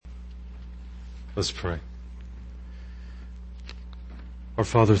Let's pray. Our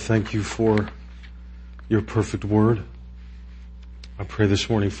Father, thank you for your perfect word. I pray this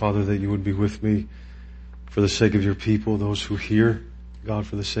morning, Father, that you would be with me for the sake of your people, those who hear. God,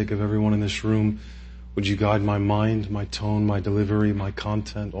 for the sake of everyone in this room, would you guide my mind, my tone, my delivery, my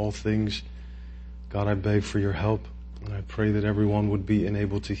content, all things. God, I beg for your help, and I pray that everyone would be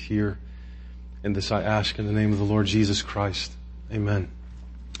enabled to hear. And this I ask in the name of the Lord Jesus Christ. Amen.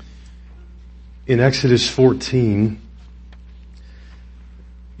 In Exodus 14,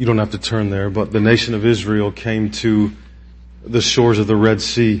 you don't have to turn there, but the nation of Israel came to the shores of the Red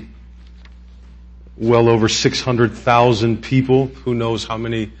Sea. Well over 600,000 people, who knows how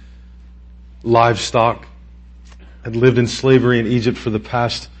many livestock, had lived in slavery in Egypt for the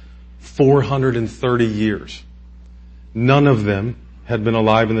past 430 years. None of them had been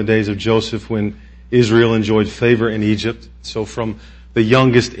alive in the days of Joseph when Israel enjoyed favor in Egypt. So from the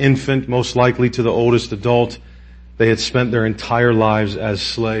youngest infant, most likely, to the oldest adult, they had spent their entire lives as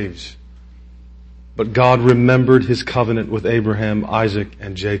slaves. But God remembered His covenant with Abraham, Isaac,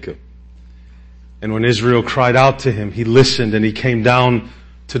 and Jacob. And when Israel cried out to Him, He listened and He came down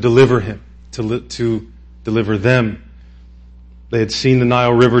to deliver him, to deliver them. They had seen the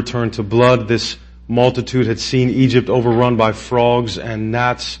Nile River turn to blood. This multitude had seen Egypt overrun by frogs and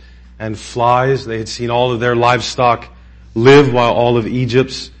gnats and flies. They had seen all of their livestock live while all of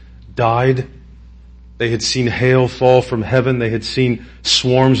Egypt's died. They had seen hail fall from heaven. They had seen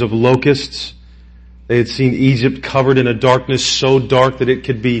swarms of locusts. They had seen Egypt covered in a darkness so dark that it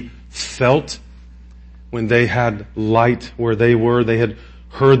could be felt. When they had light where they were, they had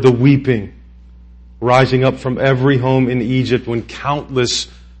heard the weeping rising up from every home in Egypt when countless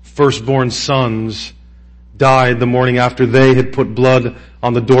firstborn sons died the morning after they had put blood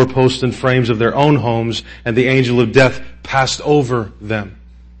on the doorposts and frames of their own homes, and the angel of death passed over them.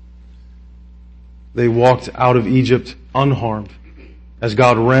 They walked out of Egypt unharmed as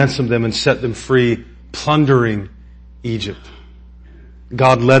God ransomed them and set them free, plundering Egypt.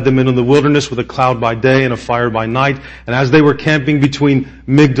 God led them into the wilderness with a cloud by day and a fire by night. And as they were camping between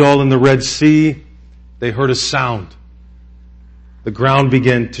Migdol and the Red Sea, they heard a sound. The ground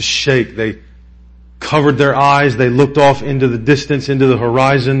began to shake. They covered their eyes. They looked off into the distance, into the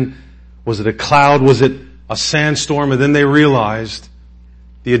horizon. Was it a cloud? Was it a sandstorm? And then they realized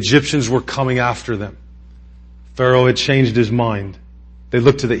the Egyptians were coming after them. Pharaoh had changed his mind. They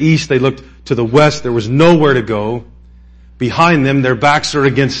looked to the east. They looked to the west. There was nowhere to go. Behind them, their backs are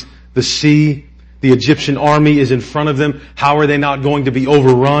against the sea. The Egyptian army is in front of them. How are they not going to be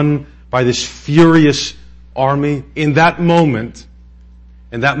overrun by this furious army? In that moment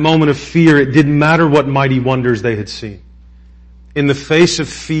of fear, it didn't matter what mighty wonders they had seen. In the face of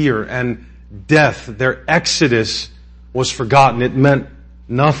fear and death, their exodus was forgotten. It meant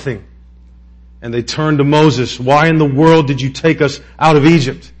nothing. And they turned to Moses. Why in the world did you take us out of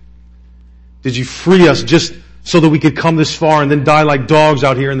Egypt? Did you free us just so that we could come this far and then die like dogs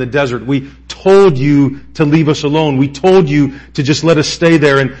out here in the desert? We told you to leave us alone. We told you to just let us stay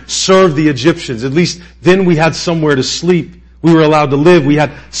there and serve the Egyptians. At least then we had somewhere to sleep. We were allowed to live. We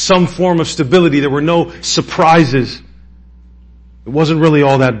had some form of stability. There were no surprises. It wasn't really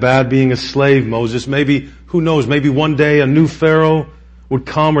all that bad being a slave, Moses. Maybe, who knows, maybe one day a new Pharaoh would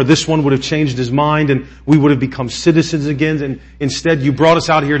come, or this one would have changed his mind and we would have become citizens again. And instead you brought us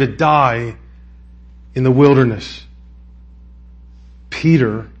out here to die in the wilderness.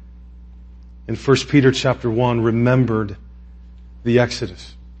 Peter, in 1 Peter chapter 1, remembered the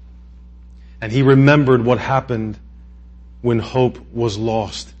Exodus. And he remembered what happened when hope was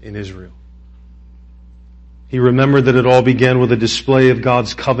lost in Israel. He remembered that it all began with a display of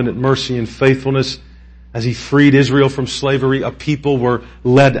God's covenant mercy and faithfulness as He freed Israel from slavery. A people were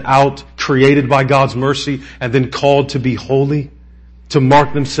led out, created by God's mercy, and then called to be holy, to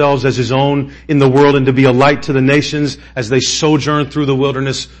mark themselves as His own in the world, and to be a light to the nations as they sojourn through the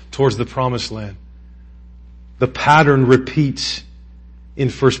wilderness towards the promised land. The pattern repeats in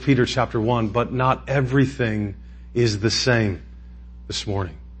 1 Peter chapter 1, but not everything is the same this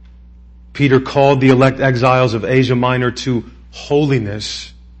morning. Peter called the elect exiles of Asia Minor to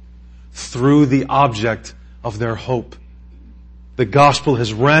holiness through the object of their hope. The gospel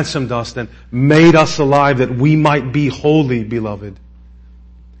has ransomed us and made us alive that we might be holy, beloved,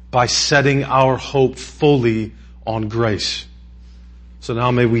 by setting our hope fully on grace. So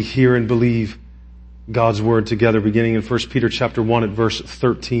now may we hear and believe God's word together, beginning in 1 Peter chapter 1 at verse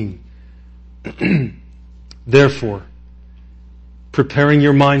 13. Therefore, preparing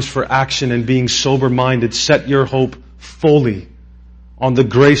your minds for action and being sober-minded, set your hope fully on the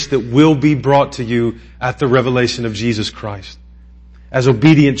grace that will be brought to you at the revelation of Jesus Christ. As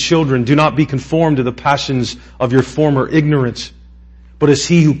obedient children, do not be conformed to the passions of your former ignorance. But as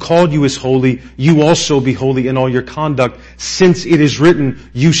He who called you is holy, you also be holy in all your conduct, since it is written,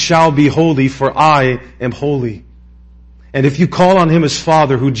 you shall be holy, for I am holy. And if you call on Him as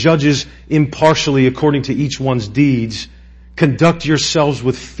Father, who judges impartially according to each one's deeds, conduct yourselves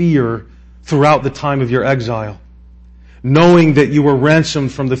with fear throughout the time of your exile, knowing that you were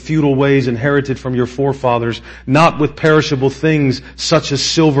ransomed from the futile ways inherited from your forefathers, not with perishable things such as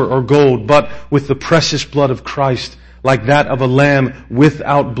silver or gold, but with the precious blood of Christ, like that of a lamb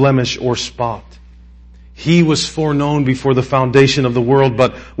without blemish or spot. He was foreknown before the foundation of the world,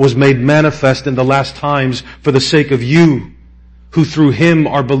 but was made manifest in the last times for the sake of you, who through Him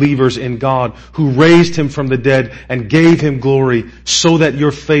are believers in God, who raised Him from the dead and gave Him glory, so that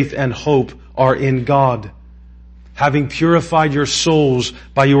your faith and hope are in God. Having purified your souls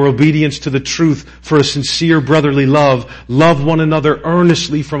by your obedience to the truth for a sincere brotherly love, love one another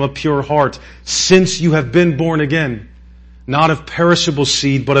earnestly from a pure heart, since you have been born again, not of perishable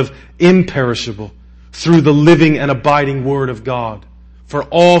seed, but of imperishable, through the living and abiding Word of God. For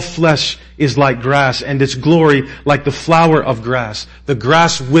all flesh is like grass, and its glory like the flower of grass. The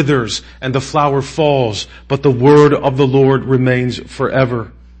grass withers and the flower falls, but the word of the Lord remains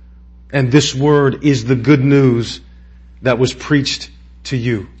forever. And this word is the good news that was preached to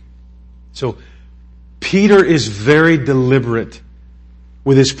you. So, Peter is very deliberate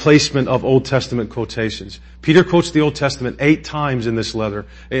with his placement of Old Testament quotations. Peter quotes the Old Testament 8 times in this letter.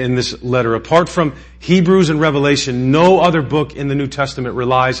 Apart from Hebrews and Revelation, no other book in the New Testament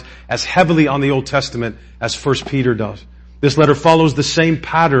relies as heavily on the Old Testament as 1 Peter does. This letter follows the same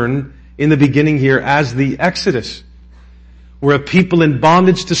pattern in the beginning here as the Exodus, where a people in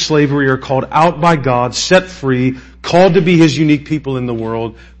bondage to slavery are called out by God, set free, called to be His unique people in the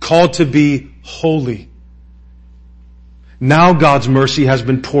world, called to be holy. Now God's mercy has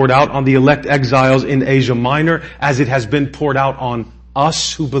been poured out on the elect exiles in Asia Minor, as it has been poured out on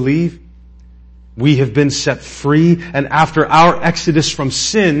us who believe. We have been set free, and after our exodus from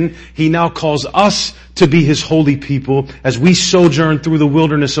sin, He now calls us to be His holy people as we sojourn through the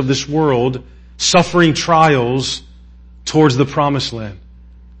wilderness of this world, suffering trials towards the promised land.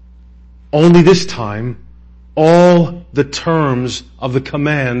 Only this time, all the terms of the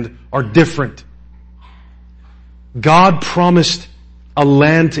command are different. God promised a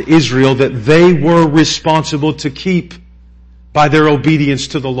land to Israel that they were responsible to keep by their obedience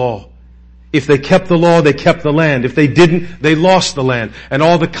to the law. If they kept the law, they kept the land. If they didn't, they lost the land. And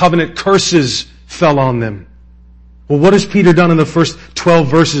all the covenant curses fell on them. Well, what has Peter done in the first 12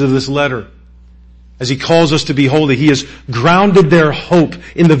 verses of this letter? As he calls us to be holy, he has grounded their hope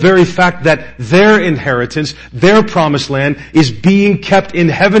in the very fact that their inheritance, their promised land, is being kept in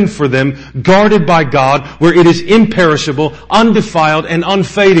heaven for them, guarded by God, where it is imperishable, undefiled, and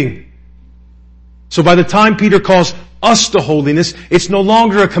unfading. So by the time Peter calls us to holiness, it's no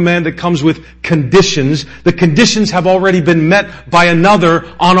longer a command that comes with conditions. The conditions have already been met by another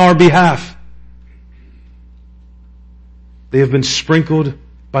on our behalf. They have been sprinkled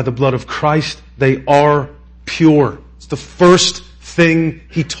by the blood of Christ. They are pure. It's the first thing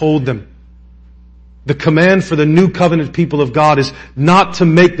he told them. The command for the new covenant people of God is not to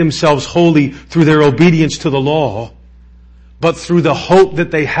make themselves holy through their obedience to the law, but through the hope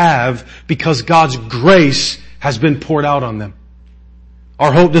that they have because God's grace has been poured out on them.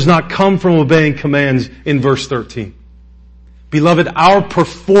 Our hope does not come from obeying commands in verse 13. Beloved, our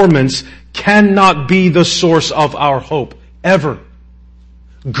performance cannot be the source of our hope, ever.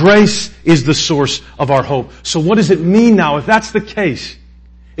 Grace is the source of our hope. So what does it mean now if that's the case?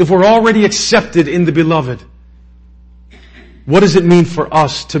 If we're already accepted in the beloved, what does it mean for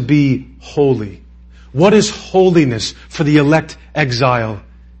us to be holy? What is holiness for the elect exile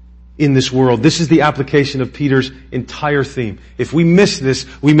in this world? This is the application of Peter's entire theme. If we miss this,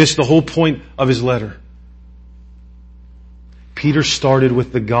 we miss the whole point of his letter. Peter started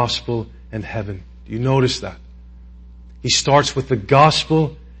with the gospel and heaven. Do you notice that? He starts with the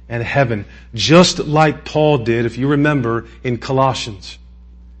gospel and heaven, just like Paul did, if you remember, in Colossians.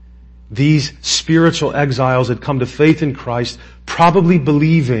 These spiritual exiles had come to faith in Christ, probably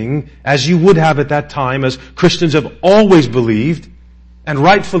believing, as you would have at that time, as Christians have always believed, and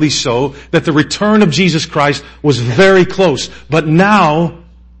rightfully so, that the return of Jesus Christ was very close. But now,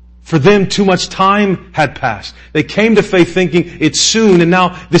 for them, too much time had passed. They came to faith thinking it's soon, and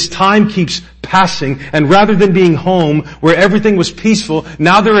now this time keeps passing. And rather than being home where everything was peaceful,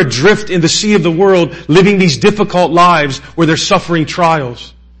 now they're adrift in the sea of the world, living these difficult lives where they're suffering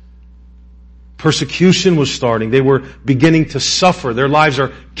trials. Persecution was starting. They were beginning to suffer. Their lives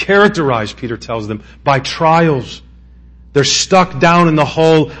are characterized, Peter tells them, by trials. They're stuck down in the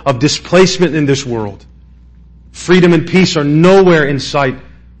hole of displacement in this world. Freedom and peace are nowhere in sight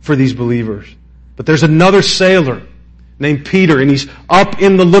for these believers. But there's another sailor named Peter, and he's up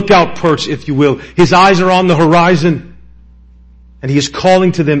in the lookout perch, if you will. His eyes are on the horizon. And he is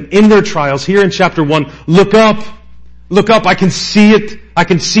calling to them in their trials. Here in chapter 1, look up. Look up. I can see it. I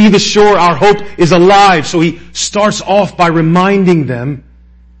can see the shore. Our hope is alive. So he starts off by reminding them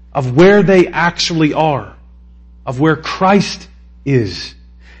of where they actually are, of where Christ is.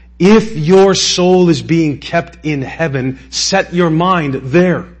 If your soul is being kept in heaven, set your mind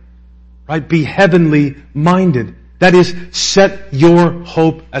there. Right? Be heavenly minded. That is, set your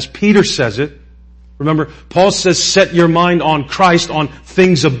hope, as Peter says it. Remember, Paul says, set your mind on Christ, on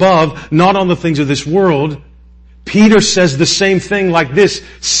things above, not on the things of this world. Peter says the same thing like this: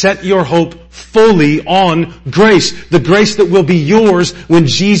 set your hope fully on grace, the grace that will be yours when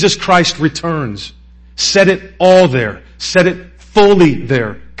Jesus Christ returns. Set it all there. Set it fully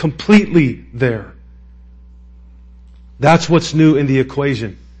there, completely there. That's what's new in the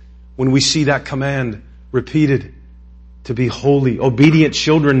equation when we see that command repeated to be holy. Obedient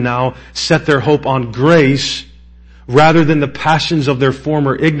children now set their hope on grace rather than the passions of their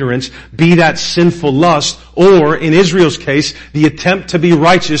former ignorance, be that sinful lust, or, in Israel's case, the attempt to be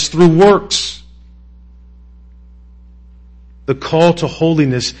righteous through works. The call to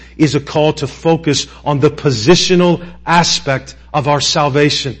holiness is a call to focus on the positional aspect of our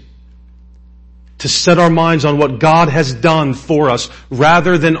salvation. To set our minds on what God has done for us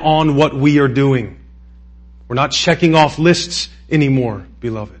rather than on what we are doing. We're not checking off lists anymore,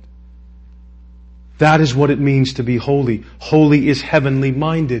 beloved. That is what it means to be holy. Holy is heavenly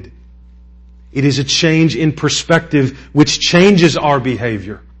minded. It is a change in perspective which changes our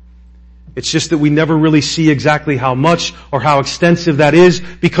behavior. It's just that we never really see exactly how much or how extensive that is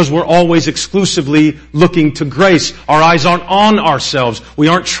because we're always exclusively looking to grace. Our eyes aren't on ourselves. We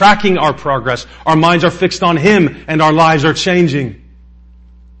aren't tracking our progress. Our minds are fixed on Him and our lives are changing.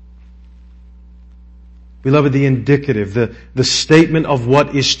 Beloved, the indicative, the statement of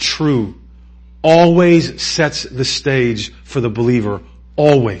what is true always sets the stage for the believer.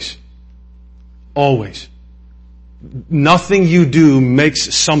 Always. Always. Nothing you do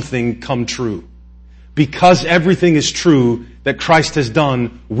makes something come true. Because everything is true that Christ has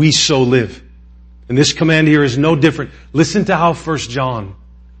done, we so live. And this command here is no different. Listen to how 1 John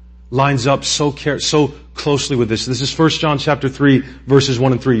lines up so closely with this. This is 1 John chapter 3, verses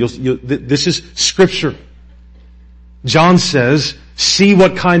 1 and 3. This is Scripture. John says, see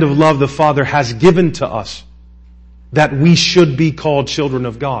what kind of love the Father has given to us, that we should be called children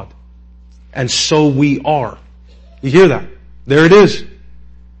of God. And so we are. You hear that? There it is.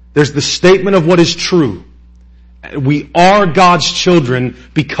 There's the statement of what is true. We are God's children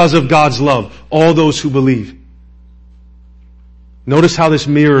because of God's love. All those who believe. Notice how this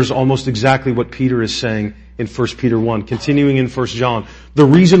mirrors almost exactly what Peter is saying in 1 Peter 1. Continuing in 1 John. The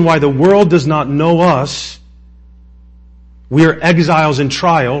reason why the world does not know us, we are exiles in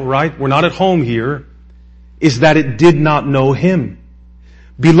trial, right? We're not at home here, is that it did not know Him.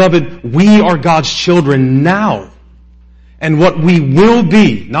 Beloved, we are God's children now. And what we will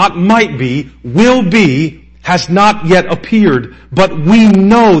be, not might be, will be, has not yet appeared. But we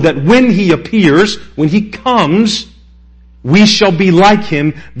know that when He appears, when He comes, we shall be like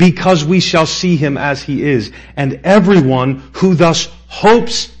Him because we shall see Him as He is. And everyone who thus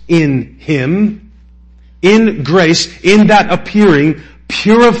hopes in Him, in grace, in that appearing,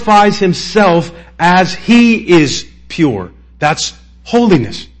 purifies himself as He is pure. That's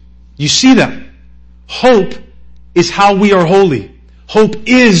holiness. You see that? Hope is how we are holy. Hope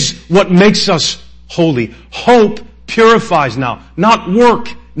is what makes us holy. Hope purifies now. Not work,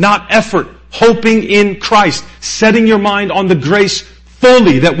 not effort. Hoping in Christ. Setting your mind on the grace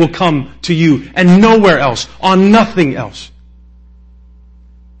fully that will come to you and nowhere else. On nothing else.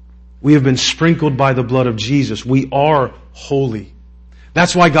 We have been sprinkled by the blood of Jesus. We are holy.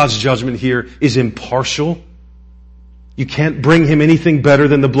 That's why God's judgment here is impartial. You can't bring Him anything better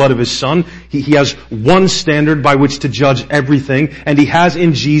than the blood of His Son. He has one standard by which to judge everything, and He has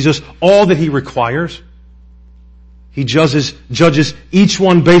in Jesus all that He requires. He judges each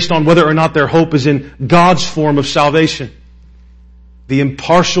one based on whether or not their hope is in God's form of salvation. The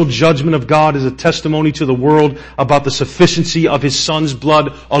impartial judgment of God is a testimony to the world about the sufficiency of His Son's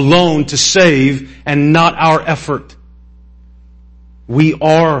blood alone to save and not our effort. We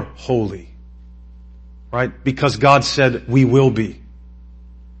are holy. Right? Because God said we will be.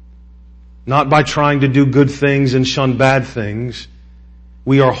 Not by trying to do good things and shun bad things.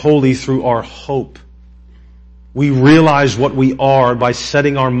 We are holy through our hope. We realize what we are by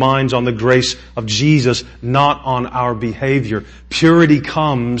setting our minds on the grace of Jesus, not on our behavior. Purity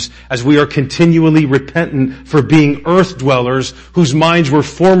comes as we are continually repentant for being earth dwellers whose minds were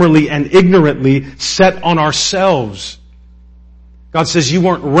formerly and ignorantly set on ourselves. God says you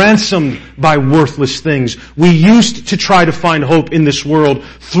weren't ransomed by worthless things. We used to try to find hope in this world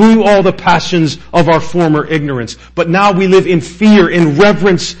through all the passions of our former ignorance. But now we live in fear, in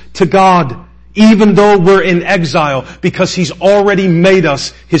reverence to God, even though we're in exile, because He's already made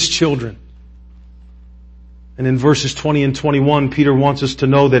us His children. And in verses 20 and 21, Peter wants us to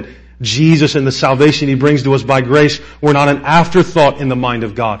know that Jesus and the salvation He brings to us by grace were not an afterthought in the mind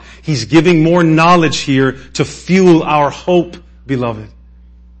of God. He's giving more knowledge here to fuel our hope, beloved.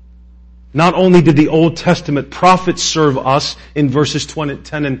 Not only did the Old Testament prophets serve us in verses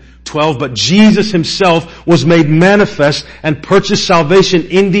 10 and 12, but Jesus Himself was made manifest and purchased salvation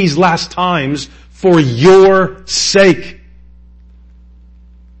in these last times for your sake.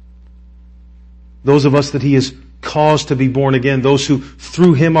 Those of us that He has caused to be born again, those who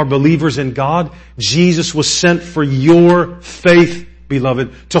through Him are believers in God, Jesus was sent for your faith,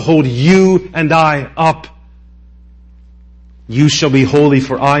 beloved, to hold you and I up. You shall be holy,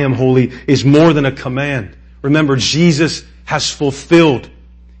 for I am holy, is more than a command. Remember, Jesus has fulfilled.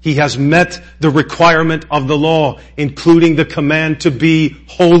 He has met the requirement of the law, including the command to be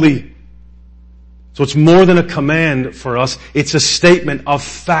holy. So it's more than a command for us. It's a statement of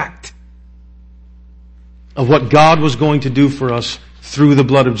fact of what God was going to do for us through the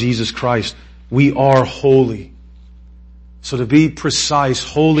blood of Jesus Christ. We are holy. So to be precise,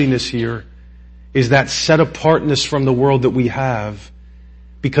 holiness here is that set-apartness from the world that we have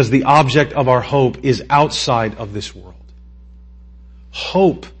because the object of our hope is outside of this world.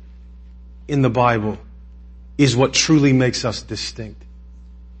 Hope in the Bible is what truly makes us distinct.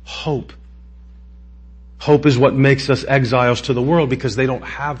 Hope. Hope is what makes us exiles to the world because they don't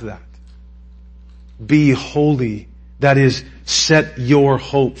have that. Be holy. That is, set your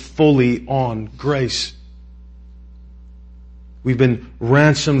hope fully on grace. We've been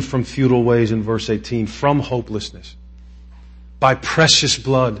ransomed from futile ways in verse 18, from hopelessness, by precious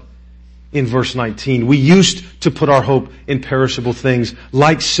blood in verse 19. We used to put our hope in perishable things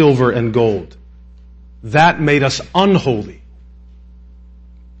like silver and gold. That made us unholy.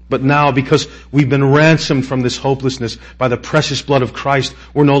 But now, because we've been ransomed from this hopelessness by the precious blood of Christ,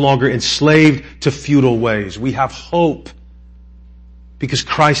 we're no longer enslaved to futile ways. We have hope because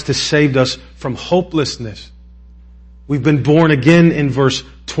Christ has saved us from hopelessness. We've been born again in verse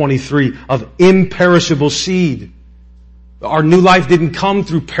 23 of imperishable seed. Our new life didn't come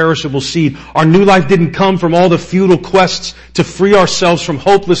through perishable seed. Our new life didn't come from all the futile quests to free ourselves from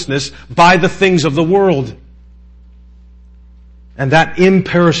hopelessness by the things of the world. And that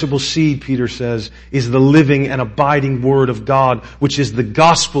imperishable seed, Peter says, is the living and abiding Word of God, which is the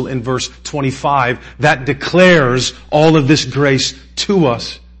gospel in verse 25 that declares all of this grace to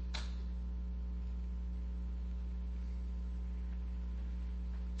us.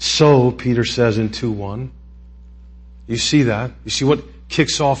 So, Peter says in 2:1, you see that? You see what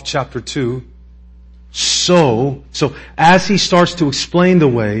kicks off chapter 2? So as he starts to explain the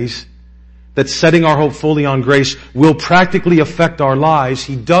ways that setting our hope fully on grace will practically affect our lives,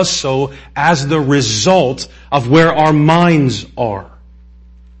 he does so as the result of where our minds are.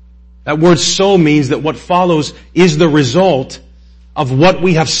 That word so means that what follows is the result of what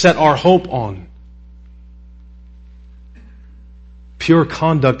we have set our hope on. Pure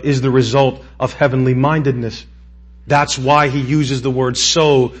conduct is the result of heavenly mindedness. That's why he uses the word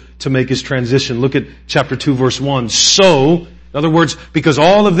so to make his transition. Look at chapter 2 verse 1. So, in other words, because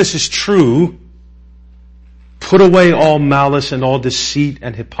all of this is true, put away all malice and all deceit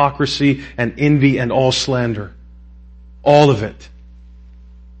and hypocrisy and envy and all slander. All of it.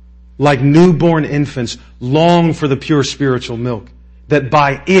 Like newborn infants, long for the pure spiritual milk, that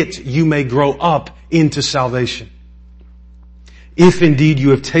by it you may grow up into salvation. If indeed you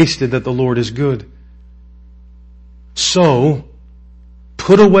have tasted that the Lord is good. So,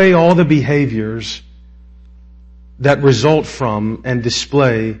 put away all the behaviors that result from and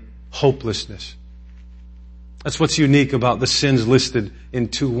display hopelessness. That's what's unique about the sins listed in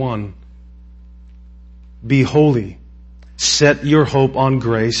 2:1. Be holy. Set your hope on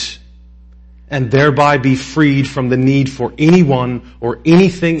grace and thereby be freed from the need for anyone or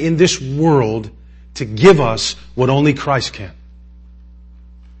anything in this world to give us what only Christ can.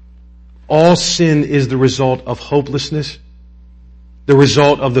 All sin is the result of hopelessness, the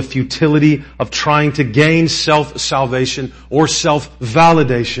result of the futility of trying to gain self-salvation or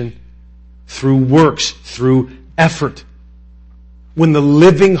self-validation through works, through effort. When the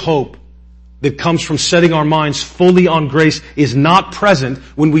living hope that comes from setting our minds fully on grace is not present,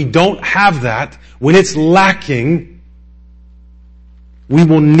 when we don't have that, when it's lacking, we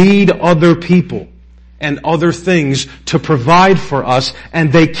will need other people and other things to provide for us,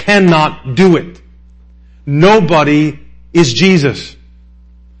 and they cannot do it. Nobody is Jesus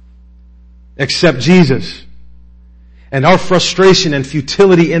except Jesus. And our frustration and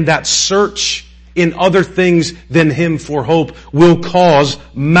futility in that search in other things than Him for hope will cause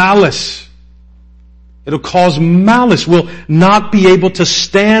malice. It'll cause malice. We'll not be able to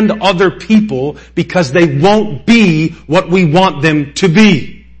stand other people because they won't be what we want them to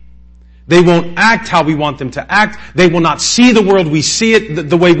be. They won't act how we want them to act. They will not see the world we see it,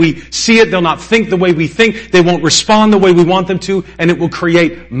 the way we see it. They'll not think the way we think. They won't respond the way we want them to, and it will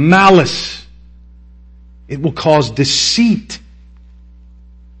create malice. It will cause deceit.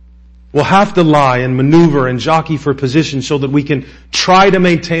 We'll have to lie and maneuver and jockey for position so that we can try to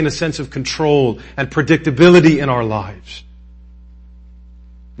maintain a sense of control and predictability in our lives.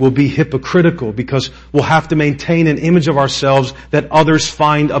 We'll be hypocritical because we'll have to maintain an image of ourselves that others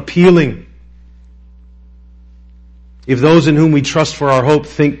find appealing. If those in whom we trust for our hope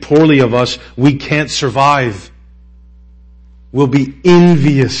think poorly of us, we can't survive. We'll be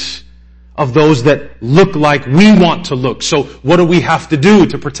envious of those that look like we want to look. So what do we have to do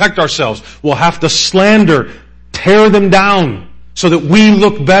to protect ourselves? We'll have to slander, tear them down so that we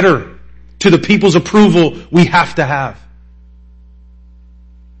look better to the people's approval we have to have.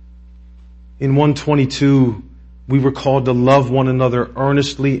 In 122, we were called to love one another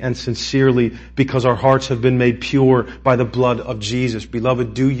earnestly and sincerely because our hearts have been made pure by the blood of Jesus.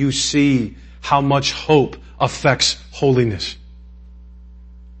 Beloved, do you see how much hope affects holiness?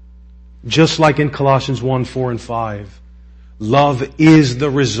 Just like in Colossians 1, 4, and 5, love is the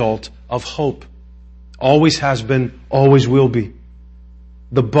result of hope. Always has been, always will be.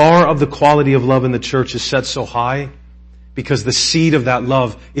 The bar of the quality of love in the church is set so high because the seed of that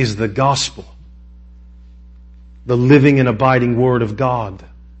love is the gospel. The living and abiding Word of God.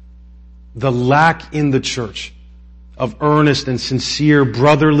 The lack in the church of earnest and sincere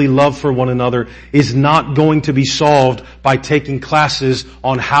brotherly love for one another is not going to be solved by taking classes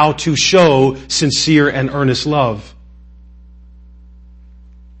on how to show sincere and earnest love.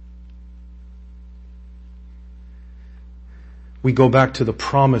 We go back to the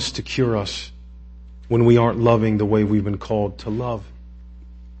promise to cure us when we aren't loving the way we've been called to love.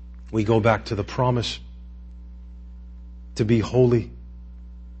 We go back to the promise to be holy.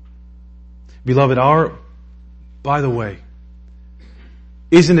 Beloved, by the way,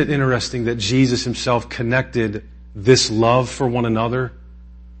 isn't it interesting that Jesus Himself connected this love for one another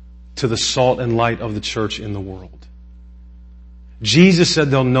to the salt and light of the church in the world? Jesus said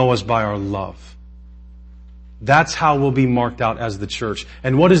they'll know us by our love. That's how we'll be marked out as the church.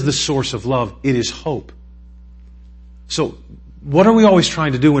 And what is the source of love? It is hope. So, what are we always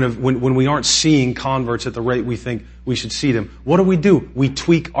trying to do when we aren't seeing converts at the rate we think we should see them? What do? We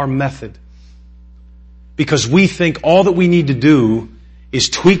tweak our method. Because we think all that we need to do is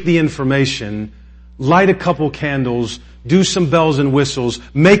tweak the information, light a couple candles, do some bells and whistles,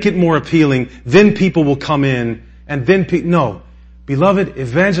 make it more appealing, then people will come in, and then no. Beloved,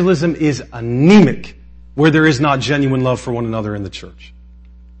 evangelism is anemic where there is not genuine love for one another in the church.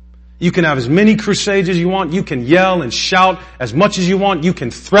 You can have as many crusades as you want. You can yell and shout as much as you want. You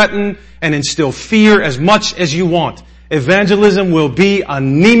can threaten and instill fear as much as you want. Evangelism will be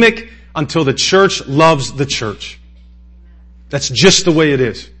anemic until the church loves the church. That's just the way it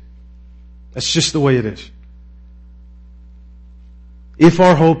is. That's just the way it is. If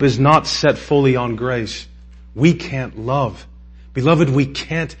our hope is not set fully on grace, we can't love. Beloved, we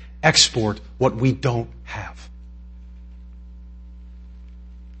can't export what we don't have.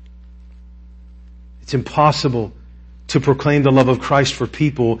 It's impossible to proclaim the love of Christ for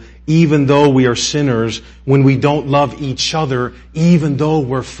people even though we are sinners when we don't love each other even though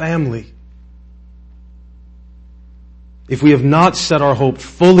we're family. If we have not set our hope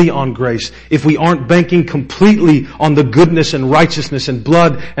fully on grace, if we aren't banking completely on the goodness and righteousness and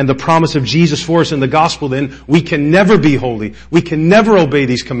blood and the promise of Jesus for us in the gospel, then we can never be holy. We can never obey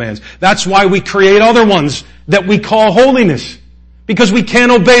these commands. That's why we create other ones that we call holiness, because we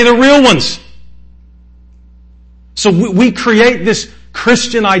can't obey the real ones. So we create this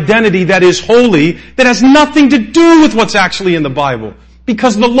Christian identity that is holy that has nothing to do with what's actually in the Bible,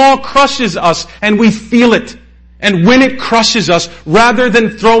 because the law crushes us and we feel it. And when it crushes us, rather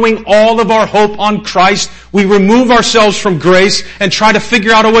than throwing all of our hope on Christ, we remove ourselves from grace and try to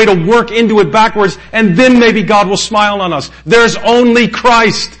figure out a way to work into it backwards, and then maybe God will smile on us. There's only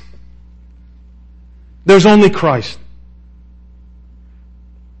Christ. There's only Christ.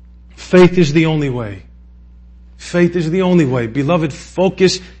 Faith is the only way. Faith is the only way. Beloved,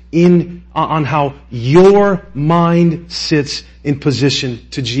 focus on how your mind sits in position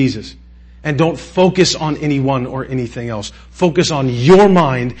to Jesus. And don't focus on anyone or anything else. Focus on your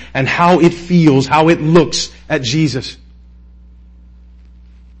mind and how it feels, how it looks at Jesus.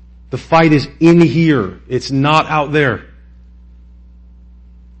 The fight is in here. It's not out there.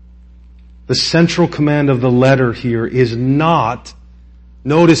 The central command of the letter here is not,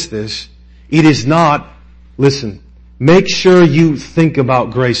 notice this, it is not, listen, make sure you think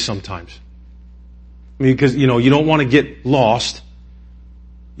about grace sometimes. I mean, because, you don't want to get lost.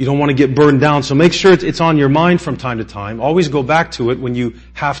 You don't want to get burdened down. So make sure it's on your mind from time to time. Always go back to it when you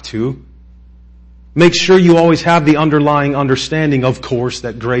have to. Make sure you always have the underlying understanding, of course,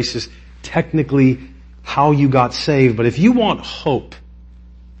 that grace is technically how you got saved. But if you want hope,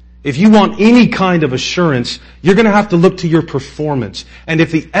 if you want any kind of assurance, you're going to have to look to your performance. And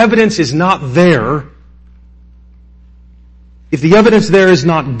if the evidence is not there, if the evidence there is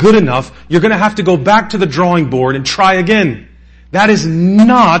not good enough, you're going to have to go back to the drawing board and try again. That is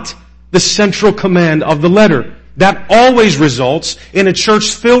not the central command of the letter. That always results in a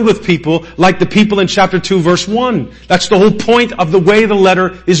church filled with people like the people in chapter 2 verse 1. That's the whole point of the way the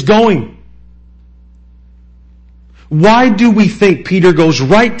letter is going. Why do we think Peter goes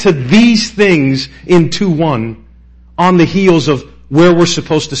right to these things in 2:1 on the heels of where we're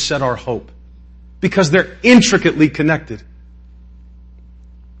supposed to set our hope? Because they're intricately connected.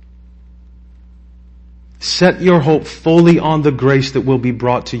 Set your hope fully on the grace that will be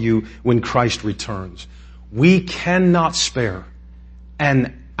brought to you when Christ returns. We cannot spare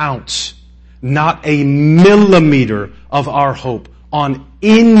an ounce, not a millimeter of our hope on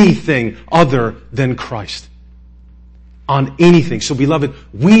anything other than Christ. On anything. So beloved,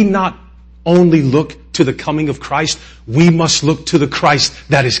 we not only look to the coming of Christ, we must look to the Christ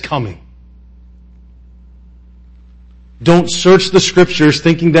that is coming. Don't search the Scriptures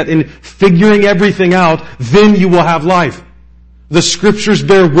thinking that in figuring everything out, then you will have life. The Scriptures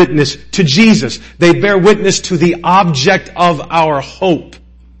bear witness to Jesus. They bear witness to the object of our hope.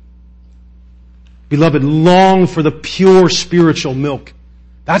 Beloved, long for the pure spiritual milk.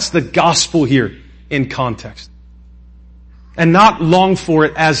 That's the gospel here in context. And not long for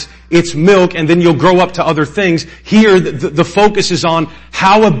it as it's milk and then you'll grow up to other things. Here, the focus is on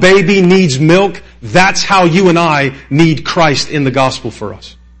how a baby needs milk. That's how you and I need Christ in the gospel for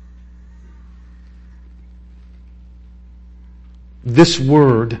us. This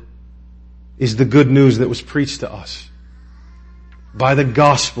word is the good news that was preached to us by the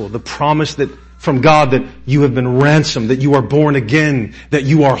gospel, the promise that from God that you have been ransomed, that you are born again, that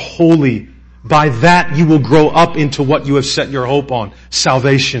you are holy. By that you will grow up into what you have set your hope on,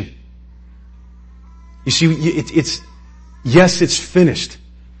 salvation. You see, yes, it's finished,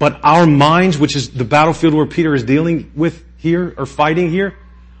 but our minds, which is the battlefield where Peter is dealing with here, or fighting here,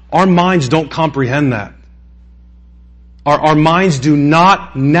 our minds don't comprehend that. Our minds do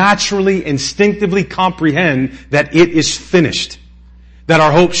not naturally, instinctively comprehend that it is finished. That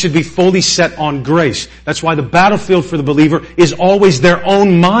our hope should be fully set on grace. That's why the battlefield for the believer is always their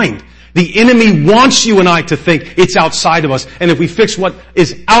own mind. The enemy wants you and I to think it's outside of us. And if we fix what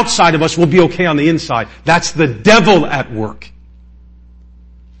is outside of us, we'll be okay on the inside. That's the devil at work.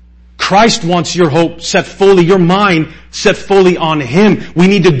 Christ wants your hope set fully, your mind set fully on Him. We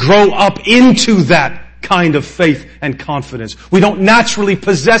need to grow up into that kind of faith and confidence. We don't naturally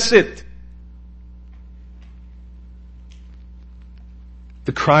possess it.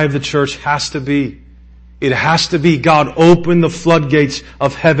 The cry of the church has to be, it has to be, God, open the floodgates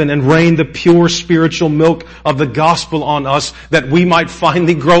of heaven and rain the pure spiritual milk of the gospel on us that we might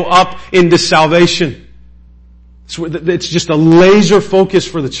finally grow up into salvation. It's just a laser focus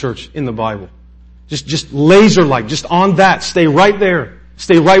for the church in the Bible. Just laser-like, just on that. Stay right there.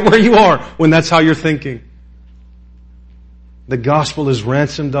 Stay right where you are when that's how you're thinking. The gospel has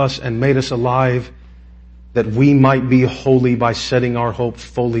ransomed us and made us alive that we might be holy by setting our hope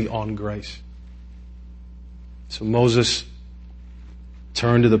fully on grace. So Moses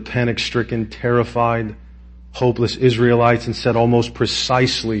turned to the panic-stricken, terrified, hopeless Israelites and said almost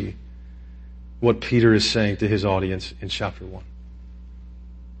precisely what Peter is saying to his audience in chapter 1.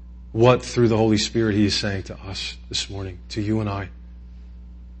 What, through the Holy Spirit, he is saying to us this morning, to you and I,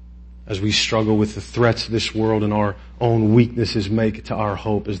 as we struggle with the threats this world and our own weaknesses make to our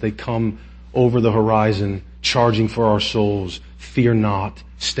hope as they come over the horizon, charging for our souls. Fear not,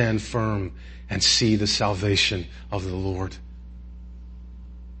 stand firm, and see the salvation of the Lord.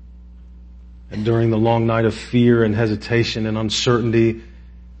 And during the long night of fear and hesitation and uncertainty,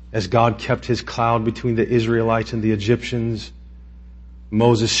 as God kept His cloud between the Israelites and the Egyptians,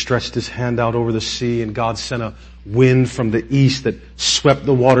 Moses stretched his hand out over the sea, and God sent a wind from the east that swept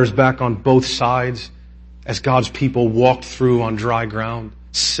the waters back on both sides as God's people walked through on dry ground,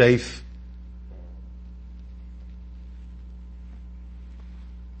 safe.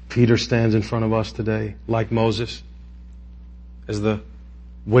 Peter stands in front of us today, like Moses, as the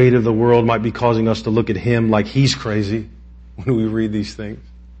weight of the world might be causing us to look at him like he's crazy when we read these things.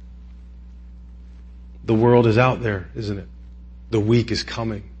 The world is out there, isn't it? The week is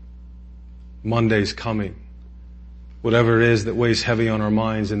coming. Monday's coming. Whatever it is that weighs heavy on our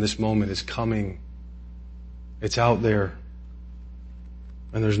minds in this moment is coming. It's out there.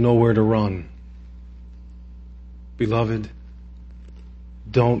 And there's nowhere to run. Beloved,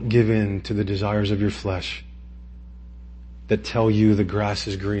 don't give in to the desires of your flesh that tell you the grass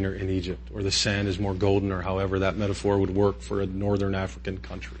is greener in Egypt or the sand is more golden, or however that metaphor would work for a northern African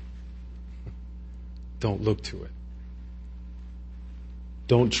country. Don't look to it.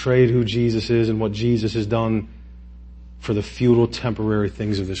 Don't trade who Jesus is and what Jesus has done for the futile, temporary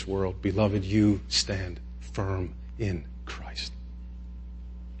things of this world. Beloved, you stand firm in Christ.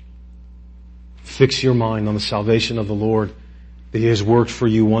 Fix your mind on the salvation of the Lord that He has worked for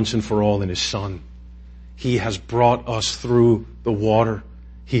you once and for all in His Son. He has brought us through the water.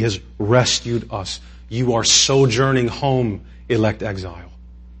 He has rescued us. You are sojourning home, elect exile.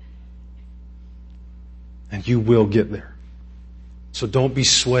 And you will get there. So don't be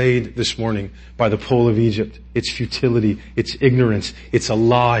swayed this morning by the pull of Egypt. Its futility, its ignorance, it's a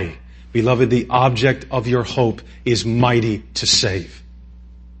lie. Beloved, the object of your hope is mighty to save.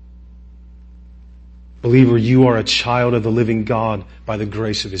 Believer, you are a child of the living God by the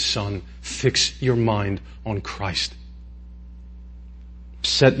grace of His Son. Fix your mind on Christ.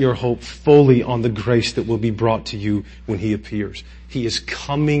 Set your hope fully on the grace that will be brought to you when He appears. He is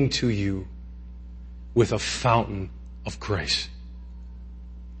coming to you with a fountain of grace.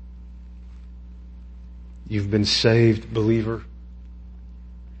 You've been saved, believer.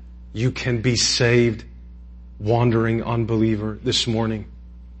 You can be saved, wandering unbeliever, this morning.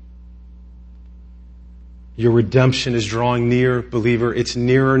 Your redemption is drawing near, believer. It's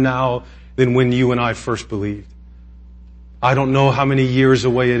nearer now than when you and I first believed. I don't know how many years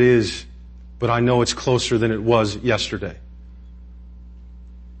away it is, but I know it's closer than it was yesterday.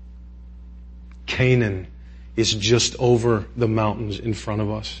 Canaan is just over the mountains in front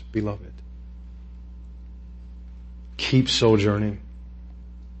of us, beloved. Keep sojourning.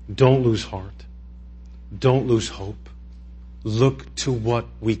 Don't lose heart. Don't lose hope. Look to what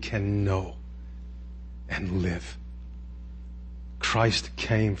we can know and live. Christ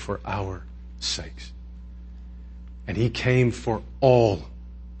came for our sakes. And He came for all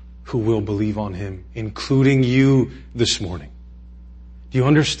who will believe on Him, including you this morning. Do you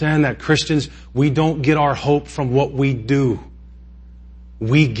understand that, Christians? We don't get our hope from what we do.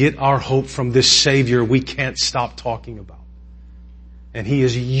 We get our hope from this Savior we can't stop talking about. And He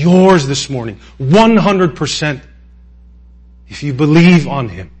is yours this morning, 100%, if you believe on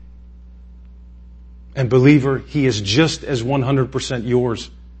Him. And believer, He is just as 100% yours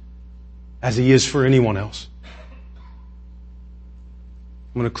as He is for anyone else.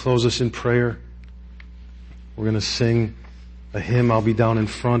 I'm going to close us in prayer. We're going to sing a hymn. I'll be down in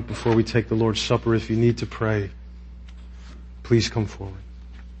front before we take the Lord's Supper. If you need to pray, please come forward.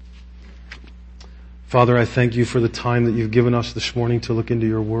 Father, I thank You for the time that You've given us this morning to look into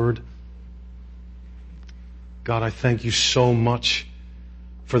Your Word. God, I thank You so much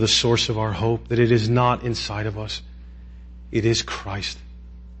for the source of our hope, that it is not inside of us. It is Christ.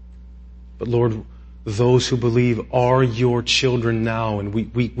 But Lord, those who believe are Your children now, and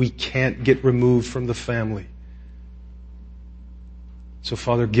we can't get removed from the family. So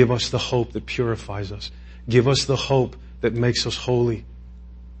Father, give us the hope that purifies us. Give us the hope that makes us holy.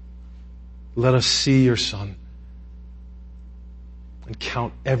 Let us see Your Son and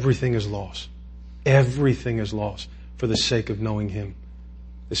count everything as loss. Everything as loss for the sake of knowing Him.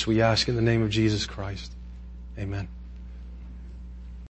 This we ask in the name of Jesus Christ. Amen.